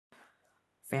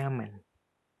Famine.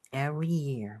 Every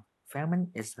year,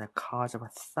 famine is the cause of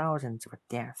thousands of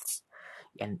deaths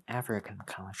in African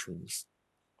countries.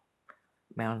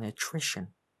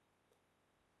 Malnutrition.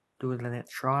 Due to the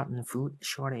drought and food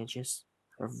shortages,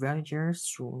 the villagers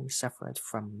soon suffered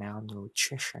from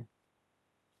malnutrition.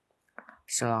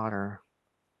 Slaughter.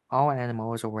 All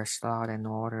animals were slaughtered in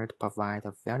order to provide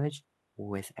the village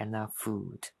with enough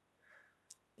food.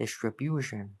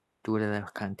 Distribution. Due to the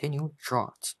continued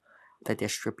drought, the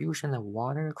distribution of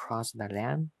water across the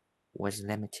land was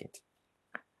limited.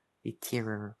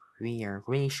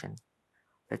 Deterioration.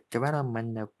 The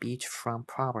development of beachfront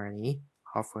property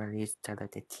often leads to the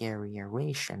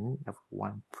deterioration of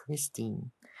one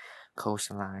pristine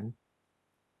coastline.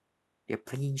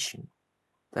 Depletion.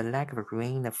 The lack of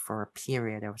rain for a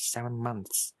period of 7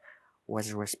 months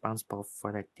was responsible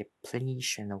for the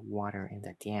depletion of water in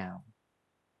the dam.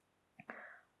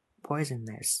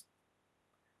 Poisonous.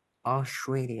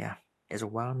 Australia is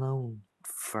well known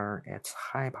for its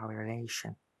high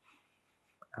population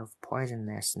of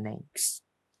poisonous snakes.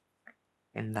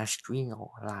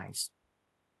 Industrialized.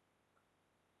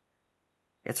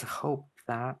 It's hoped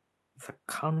that the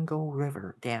Congo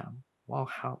River Dam will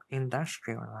help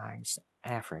industrialize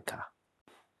Africa.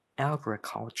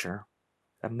 Agriculture.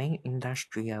 The main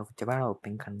industry of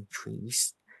developing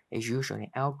countries is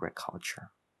usually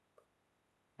agriculture.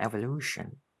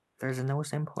 Evolution. There is no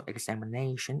simple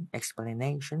explanation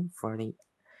for the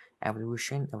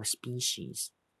evolution of species.